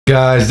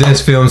Guys,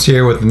 Dennis Films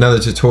here with another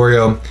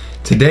tutorial.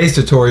 Today's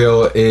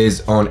tutorial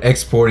is on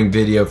exporting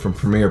video from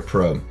Premiere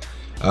Pro.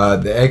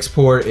 The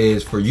export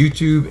is for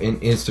YouTube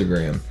and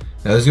Instagram.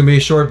 Now this is going to be a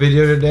short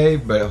video today,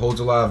 but it holds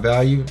a lot of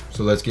value,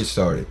 so let's get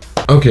started.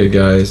 Okay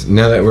guys,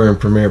 now that we're in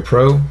Premiere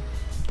Pro,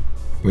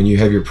 when you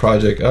have your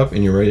project up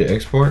and you're ready to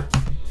export,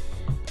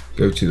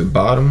 go to the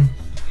bottom,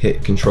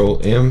 hit Control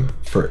M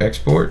for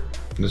export.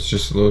 That's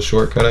just a little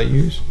shortcut I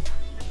use.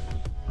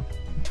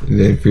 And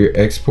then for your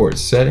export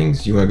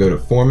settings, you want to go to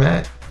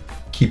Format,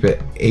 keep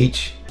it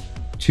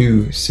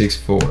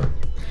H.264. And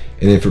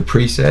then for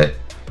preset,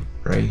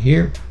 right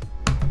here,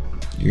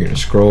 you're going to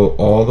scroll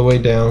all the way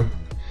down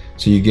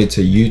so you get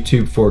to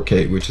YouTube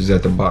 4K, which is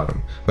at the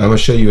bottom. But I'm going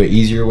to show you an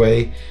easier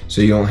way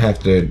so you don't have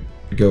to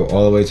go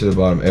all the way to the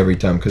bottom every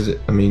time, because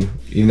I mean,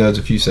 even though it's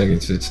a few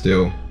seconds, it's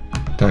still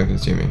time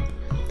consuming.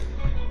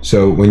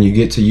 So when you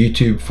get to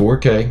YouTube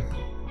 4K,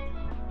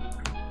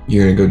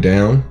 you're going to go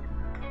down.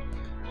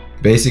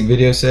 Basic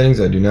video settings,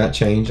 I do not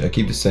change. I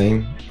keep the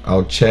same.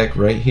 I'll check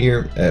right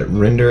here at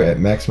render at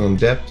maximum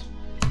depth.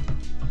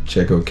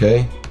 Check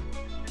OK.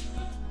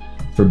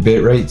 For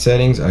bitrate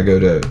settings, I go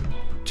to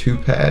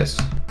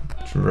 2pass,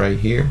 which is right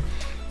here.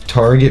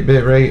 Target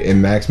bitrate and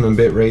maximum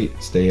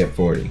bitrate stay at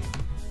 40.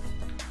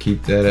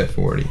 Keep that at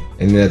 40.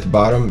 And then at the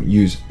bottom,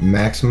 use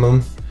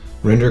maximum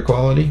render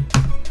quality.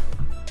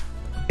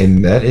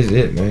 And that is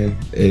it, man.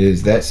 It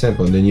is that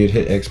simple. And then you'd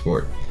hit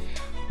export.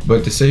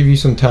 But to save you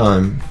some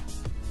time,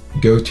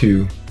 go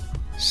to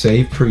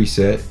save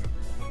preset.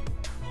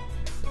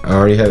 I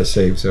already have it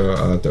saved, so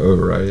I'll have to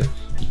override it.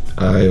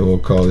 I will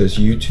call this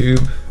YouTube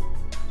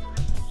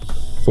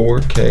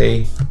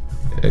 4K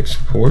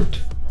export.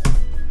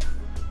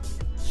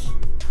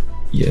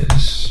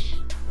 Yes.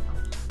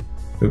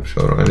 Oops,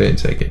 hold on, I didn't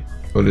take it.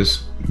 We'll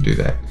just do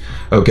that.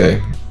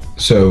 Okay,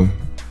 so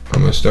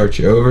I'm gonna start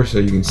you over so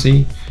you can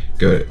see.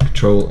 Go to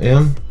Control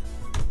M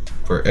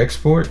for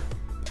export.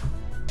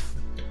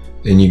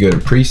 Then you go to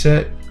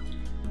preset.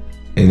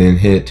 And then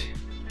hit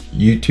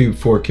YouTube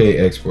 4K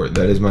export.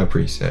 That is my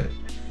preset,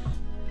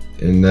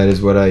 and that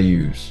is what I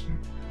use.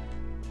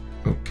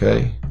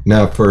 Okay,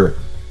 now for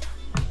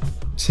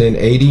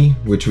 1080,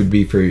 which would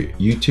be for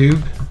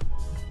YouTube,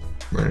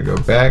 we're gonna go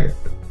back.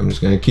 I'm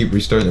just gonna keep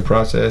restarting the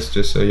process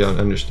just so y'all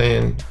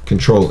understand.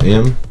 Control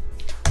M,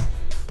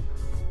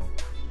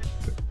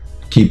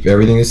 keep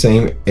everything the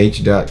same,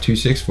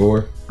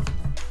 H.264.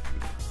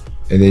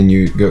 And then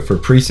you go for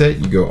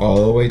preset, you go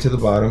all the way to the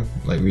bottom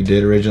like we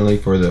did originally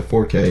for the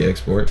 4K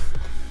export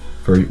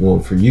for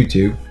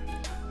YouTube.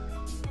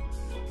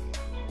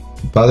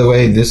 By the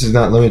way, this is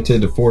not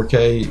limited to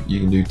 4K.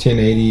 You can do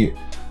 1080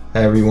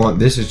 however you want.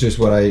 This is just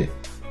what I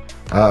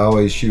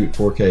always shoot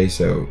 4K,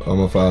 so all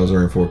my files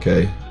are in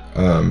 4K.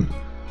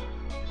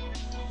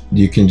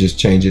 You can just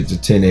change it to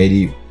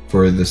 1080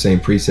 for the same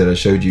preset I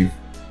showed you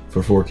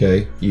for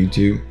 4K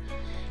YouTube.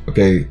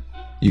 Okay,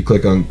 you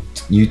click on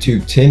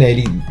YouTube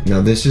 1080.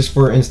 Now this is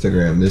for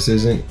Instagram. This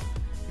isn't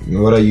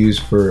what I use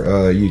for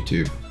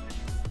YouTube.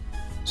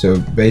 So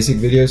basic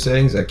video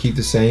settings, I keep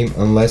the same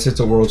unless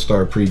it's a World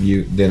Star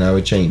preview, then I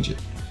would change it.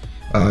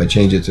 I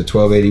change it to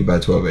 1280 by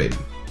 1280.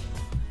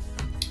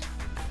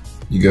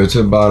 You go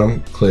to the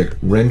bottom, click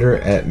render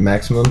at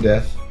maximum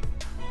depth.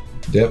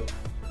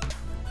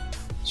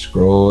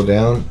 Scroll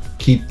down,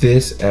 keep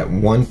this at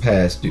 1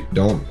 pass.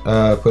 Don't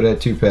put it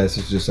at 2 pass,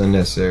 it's just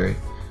unnecessary.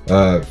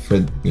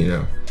 For, you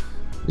know,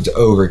 it's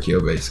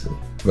overkill basically.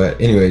 But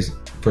anyways,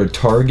 for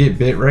target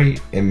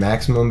bitrate and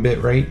maximum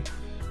bitrate,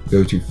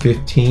 go to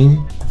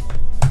 15.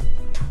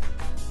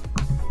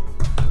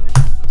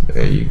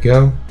 There you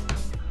go.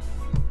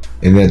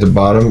 And then at the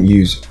bottom,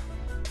 use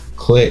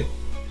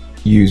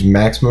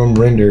maximum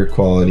render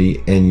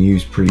quality and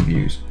use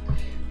previews.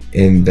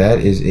 And that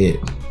is it.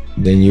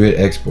 Then you hit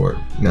export.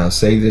 Now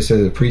save this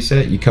as a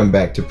preset. You come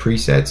back to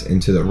presets,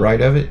 and to the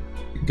right of it,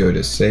 go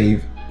to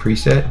save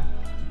preset.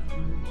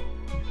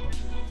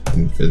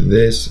 And for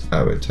this,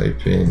 I would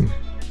type in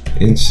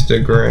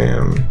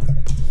Instagram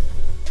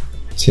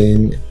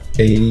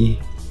 1080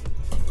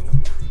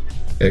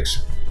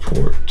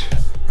 export.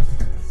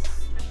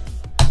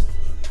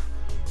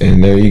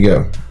 And there you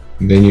go.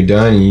 And then you're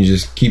done, and you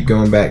just keep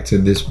going back to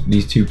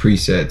these two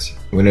presets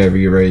whenever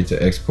you're ready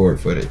to export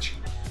footage.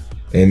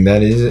 And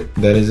that is it.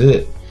 That is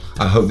it.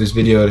 I hope this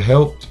video had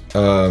helped.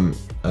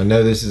 I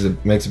know this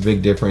makes a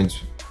big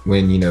difference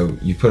when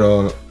you put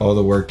all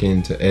the work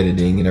into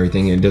editing and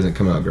everything and it doesn't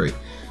come out great.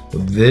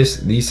 Well,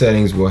 these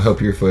settings will help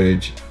your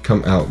footage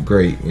come out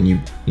great when you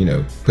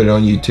put it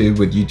on YouTube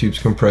with YouTube's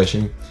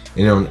compression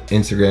and on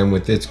Instagram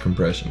with its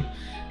compression.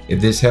 If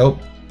this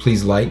helped,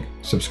 please like,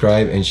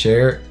 subscribe, and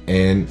share,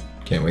 and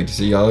can't wait to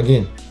see y'all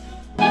again.